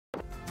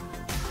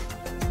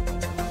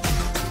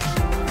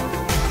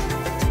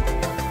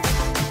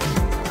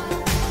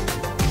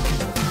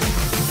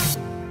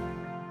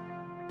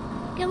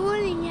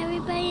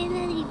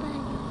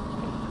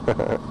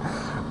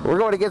We're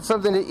going to get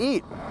something to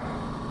eat.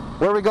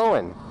 Where are we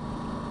going?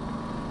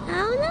 I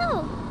don't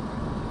know.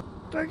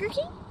 Burger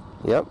King?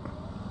 Yep.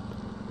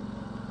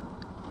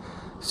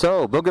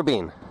 So, Booger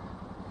Bean.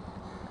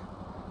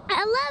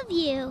 I love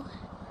you.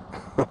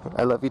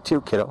 I love you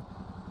too, kiddo.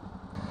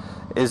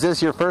 Is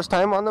this your first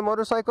time on the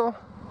motorcycle?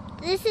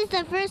 This is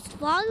the first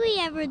vlog we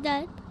ever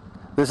done.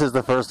 This is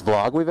the first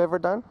vlog we've ever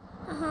done?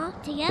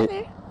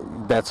 Together.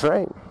 That's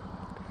right.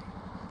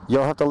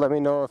 You'll have to let me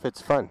know if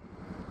it's fun.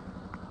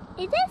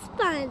 It is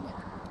fun.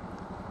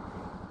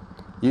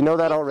 You know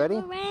that already?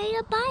 We're riding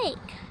a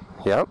bike.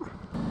 Yep.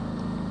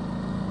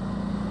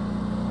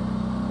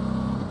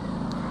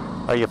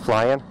 Are you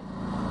flying?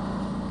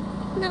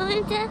 No,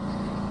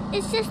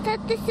 it's just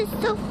that this is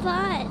so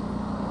fun.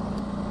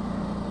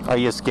 Are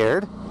you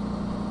scared?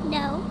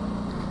 No.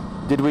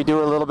 Did we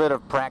do a little bit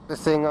of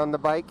practicing on the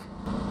bike?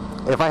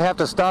 If I have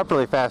to stop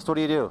really fast, what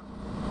do you do?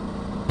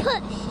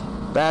 Push.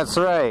 That's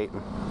right.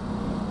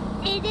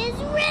 It is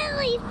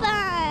really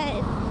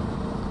fun.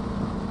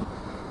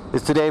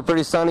 Is today a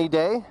pretty sunny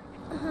day?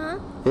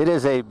 It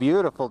is a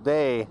beautiful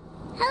day.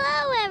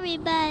 Hello,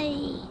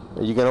 everybody.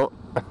 Are you gonna...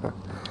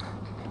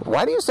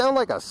 Why do you sound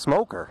like a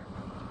smoker?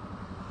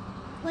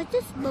 What's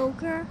a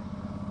smoker?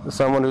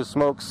 Someone who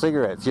smokes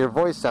cigarettes. Your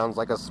voice sounds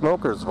like a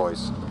smoker's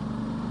voice.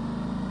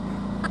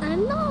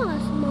 I'm not a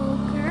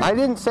smoker. I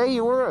didn't say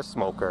you were a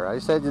smoker. I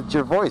said it's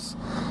your voice.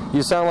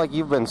 You sound like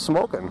you've been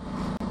smoking.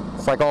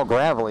 It's like all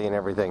gravelly and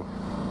everything.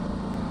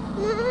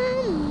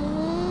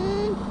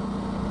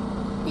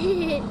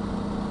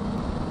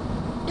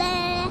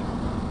 Blah.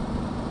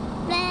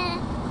 Blah.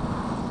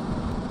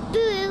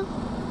 Boo.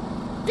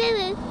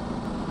 Boo.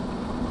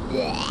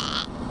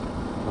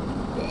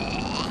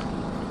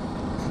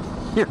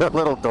 You're a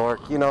little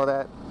dork, you know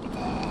that?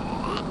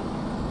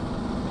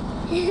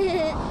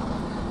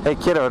 Hey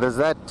kiddo, does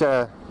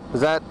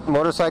that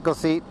motorcycle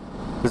seat,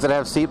 does it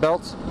have seat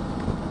belts?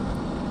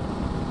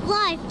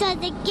 Life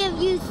doesn't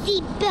give you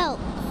seat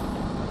belts.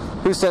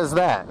 Who says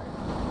that?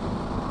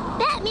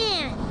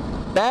 Batman.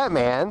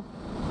 Batman?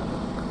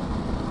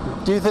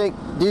 Do you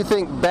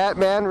think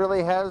Batman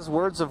really has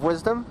words of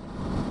wisdom?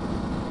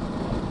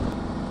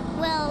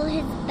 Well,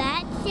 his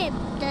batship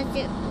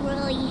doesn't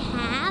really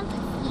have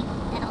seat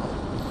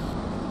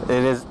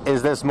belts.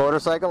 Is this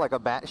motorcycle like a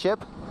batship?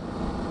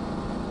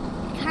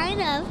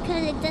 Kind of,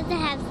 because it doesn't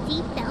have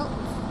seat belts.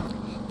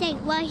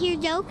 Think, want to hear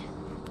a joke?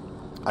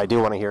 I do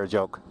want to hear a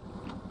joke.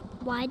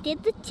 Why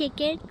did the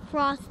chicken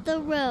cross the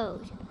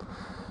road?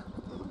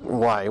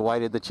 Why? Why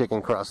did the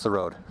chicken cross the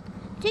road?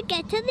 To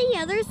get to the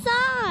other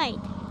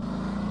side.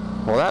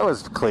 Well, that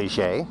was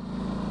cliche.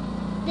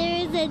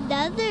 There is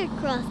another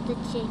cross the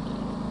chicken.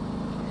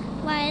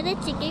 Why did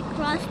the chicken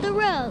cross the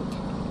road?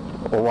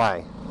 Well,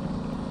 why?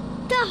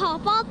 To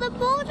hop on the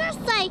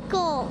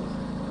motorcycle.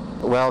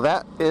 Well,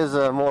 that is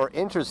a more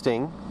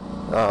interesting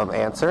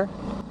answer.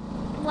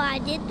 Why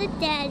did the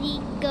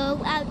daddy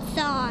go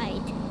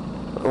outside?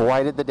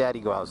 Why did the daddy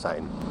go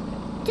outside?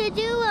 To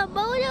do a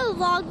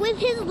motovlog with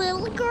his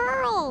little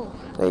girl.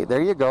 Hey,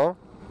 there you go.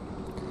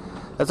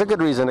 That's a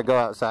good reason to go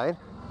outside,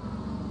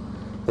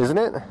 isn't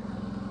it?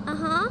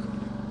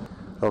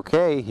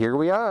 Okay, here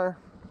we are.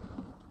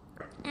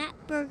 At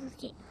Burger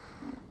King.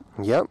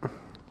 Yep.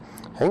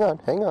 Hang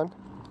on.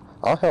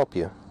 I'll help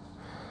you.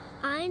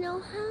 I know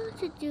how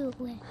to do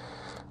it.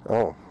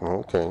 Oh,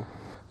 okay.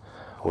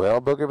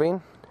 Well, Booger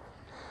Bean,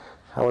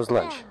 how was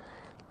lunch?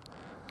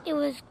 It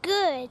was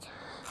good.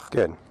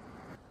 Good.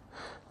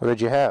 What did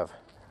you have?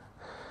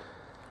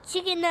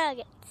 Chicken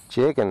nuggets.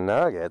 Chicken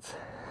nuggets?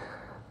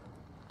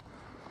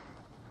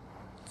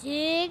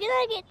 Chicken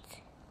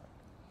nuggets.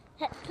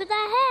 That's what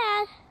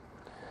I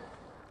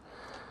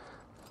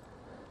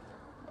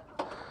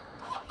had.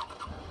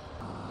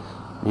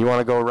 You want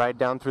to go ride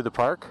down through the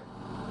park?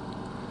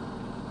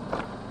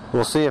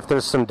 We'll see if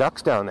there's some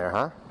ducks down there,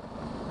 huh?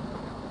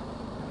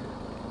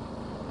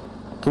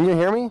 Can you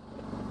hear me?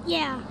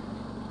 Yeah.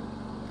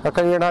 How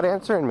come you're not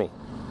answering me?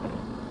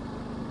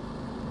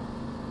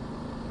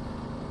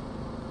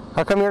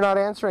 How come you're not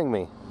answering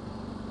me?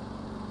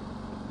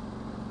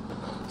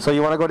 So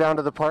you want to go down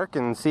to the park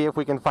and see if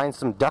we can find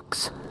some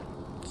ducks?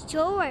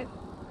 Sure.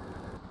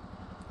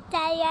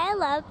 Daddy, I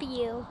love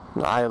you.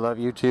 I love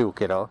you too,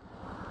 kiddo.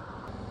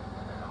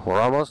 We're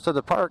almost to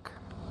the park.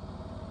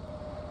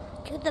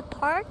 To the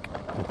park?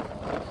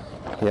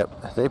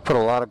 Yep, they put a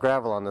lot of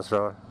gravel on this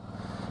road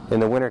in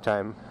the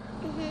wintertime.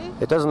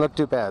 It doesn't look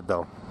too bad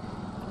though.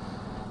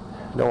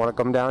 Don't want to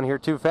come down here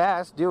too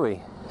fast, do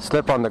we?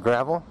 Slip on the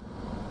gravel.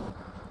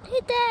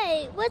 Hey,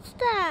 Daddy, what's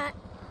that?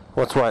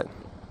 What's what?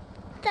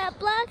 That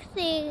black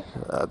thing.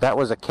 That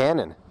was a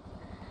cannon.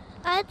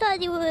 I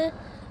thought it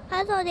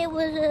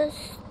was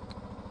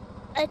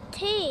a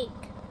tank.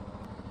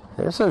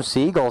 There's some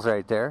seagulls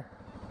right there.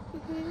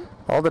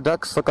 All the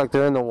ducks look like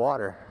they're in the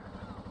water.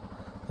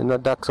 And the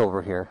ducks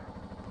over here.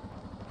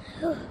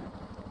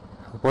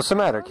 What's the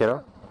matter,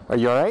 kiddo? Are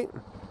you alright?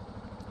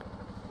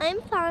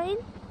 I'm fine.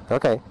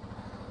 Okay.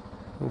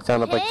 You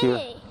sound like you...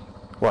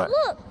 What?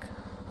 Look.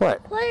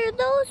 What? What are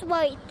those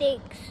white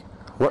things?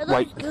 What, Are those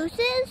like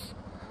gooses?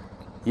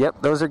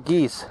 Yep, those are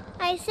geese.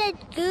 I said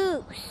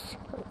goose.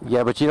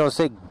 Yeah, but you don't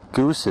say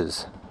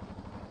gooses.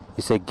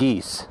 You say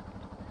geese.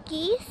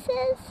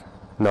 Geeses?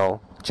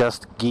 No,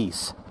 just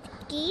geese.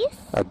 Geese?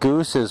 A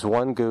goose is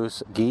one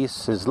goose.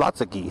 Geese is lots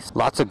of geese.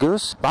 Lots of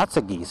goose, lots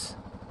of geese.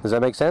 Does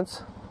that make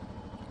sense?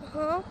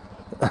 Uh-huh.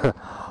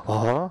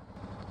 Uh-huh.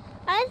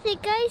 I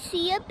think I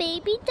see a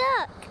baby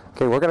duck.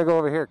 Okay, we're going to go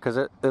over here because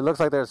it looks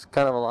like there's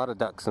kind of a lot of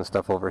ducks and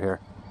stuff over here.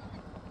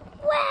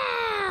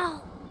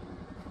 Wow!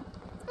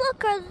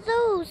 Look, are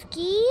those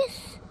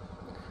geese?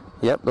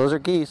 Yep, those are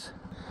geese.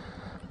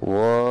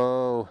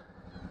 Whoa.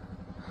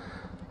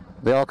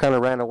 They all kind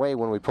of ran away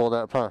when we pulled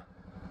up, huh?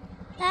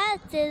 That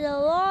is a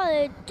lot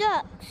of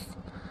ducks.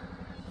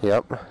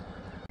 Yep.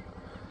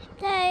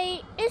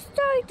 It's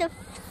starting to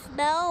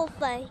smell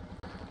funny.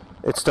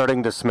 It's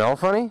starting to smell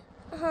funny?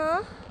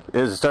 Uh-huh.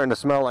 Is it starting to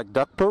smell like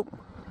duck poop?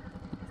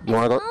 You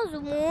want to go? It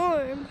smells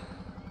warm.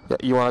 Yeah,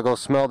 you want to go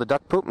smell the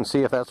duck poop and see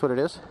if that's what it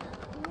is?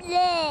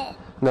 Bleh.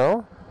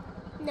 No?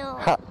 No.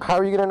 How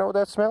are you going to know what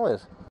that smell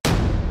is?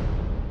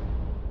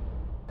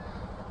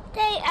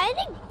 I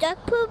think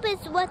duck poop is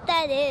what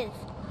that is.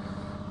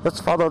 Let's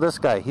follow this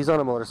guy. He's on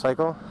a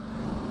motorcycle.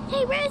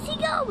 Hey, where is he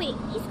going?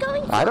 He's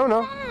going so I don't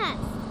know.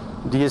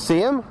 fast. Do you see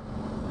him?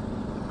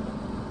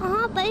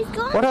 Uh-huh, but he's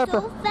going What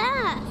happened? so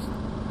fast.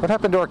 What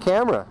happened to our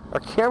camera? Our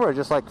camera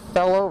just like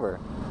fell over.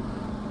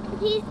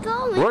 He's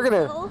going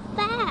so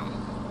fast.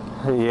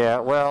 Yeah,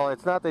 well,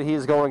 it's not that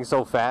he's going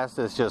so fast.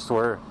 It's just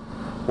we're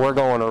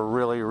going a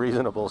really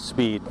reasonable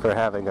speed for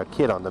having a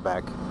kid on the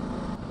back.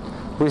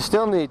 We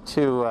still need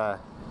to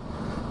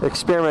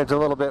experiment a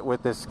little bit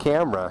with this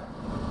camera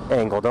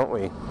angle, don't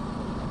we?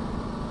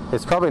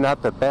 It's probably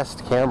not the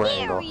best camera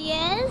angle. There he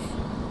is.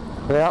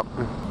 Yep.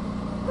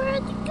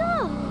 Where'd he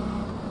go?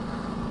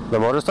 The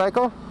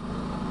motorcycle?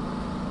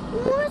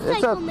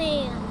 Motorcycle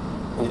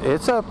man.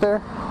 It's up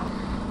there.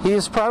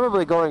 He's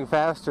probably going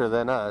faster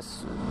than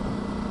us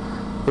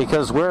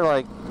because we're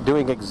like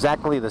doing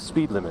exactly the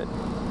speed limit.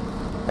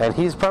 And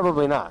he's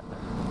probably not.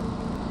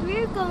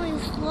 We're going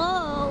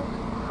slow.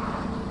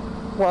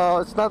 Well,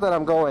 it's not that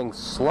I'm going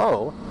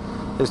slow.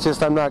 It's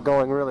just I'm not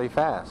going really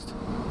fast.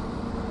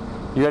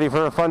 You ready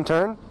for a fun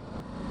turn?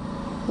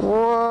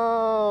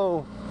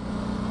 Whoa!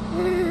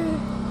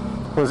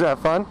 Was that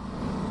fun?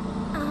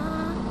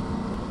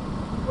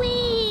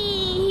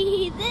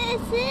 Wee!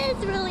 This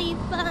is really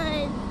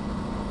fun.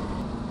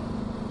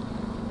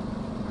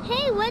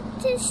 Hey, what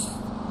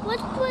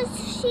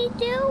was she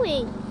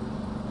doing?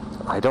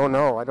 I don't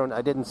know.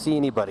 I didn't see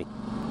anybody.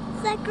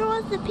 That girl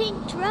with the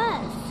pink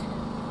dress.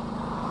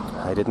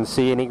 I didn't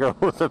see any girl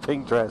with a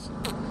pink dress.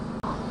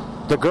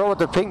 The girl with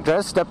the pink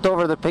dress stepped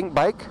over the pink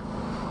bike?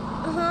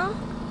 Uh-huh.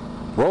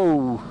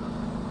 Whoa.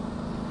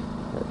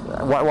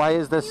 Why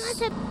is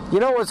this? You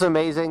know what's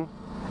amazing?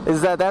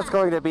 Is that that's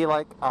going to be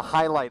like a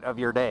highlight of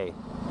your day.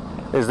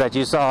 Is that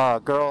you saw a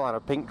girl on a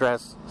pink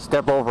dress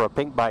step over a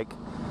pink bike.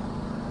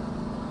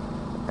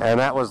 And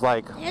that was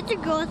like... That's a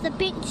girl with a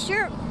pink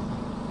shirt.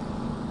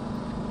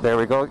 There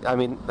we go. I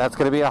mean, that's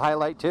going to be a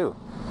highlight too.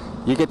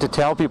 You get to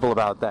tell people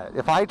about that.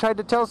 If I tried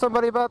to tell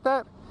somebody about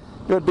that,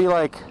 it would be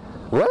like,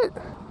 what?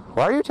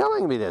 Why are you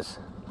telling me this?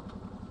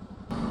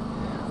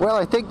 Well,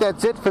 I think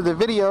that's it for the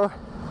video.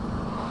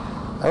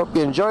 I hope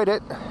you enjoyed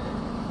it.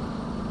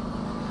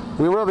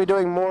 We will be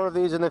doing more of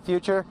these in the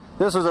future.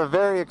 This was a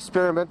very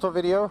experimental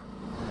video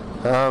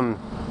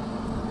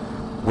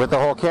with the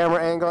whole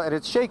camera angle, and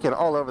it's shaking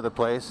all over the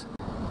place.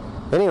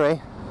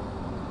 Anyway.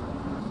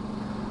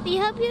 We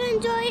hope you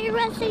enjoy the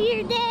rest of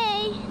your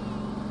day.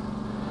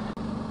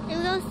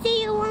 And we'll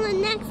see you on the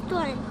next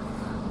one.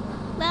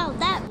 Well,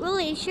 that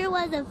really sure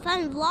was a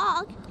fun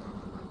vlog.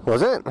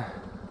 Was it?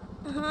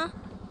 Uh-huh.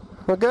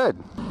 Well, good.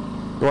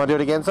 You want to do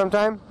it again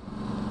sometime?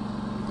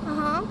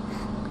 Uh-huh.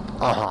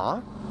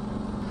 Uh-huh.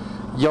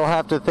 You'll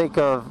have to think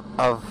of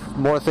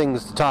more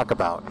things to talk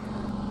about.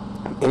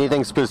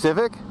 Anything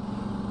specific?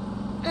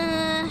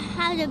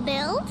 How to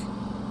build?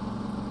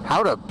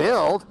 How to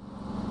build?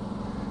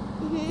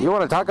 Mm-hmm. You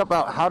want to talk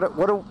about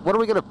what are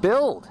we going to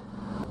build?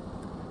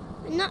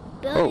 We're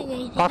not building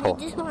anything. Pothole.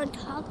 I just want to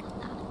talk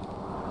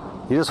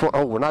about You just want,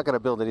 we're not going to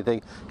build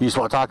anything. You just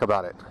want to talk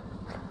about it.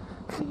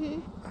 it. Mm-hmm.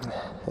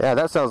 Yeah,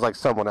 that sounds like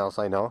someone else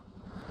I know.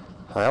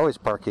 I always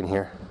park in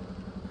here.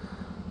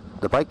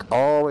 The bike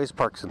always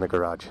parks in the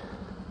garage.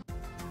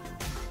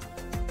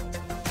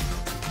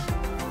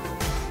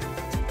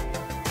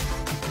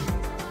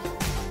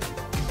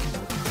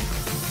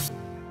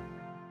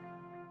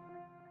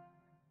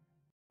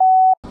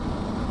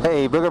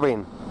 Hey, Booger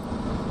Bean.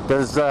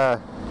 Does Hey,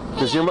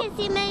 your I can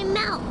see my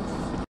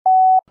mouth.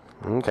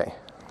 Okay.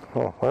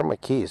 Oh, where are my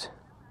keys?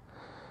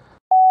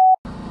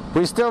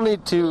 We still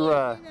need to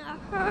In a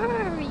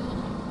hurry.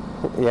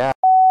 yeah.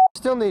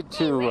 Still need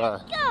to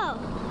Where'd he go?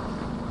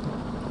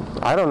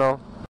 I don't know.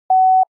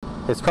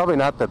 It's probably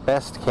not the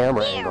best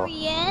camera There angle.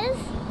 he is.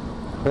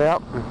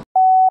 Yep.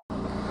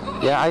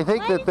 Hey, Yeah, I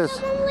think why that did this...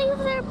 someone leave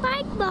their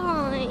bike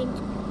behind?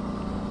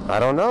 I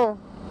don't know.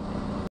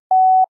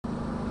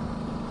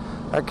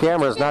 Our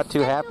camera's not too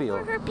happy.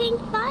 Over her pink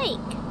bike.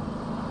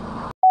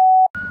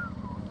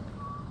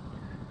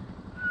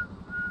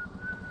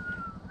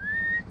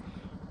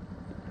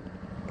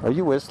 Are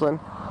you whistling?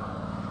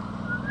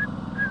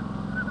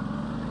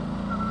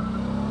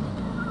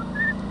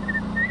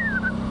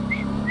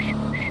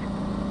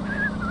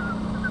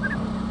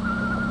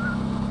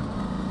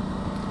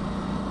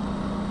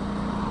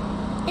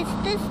 It's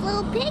this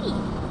little piggy.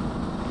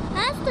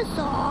 That's the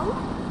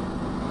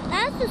song.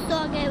 That's the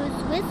song I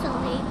was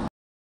whistling.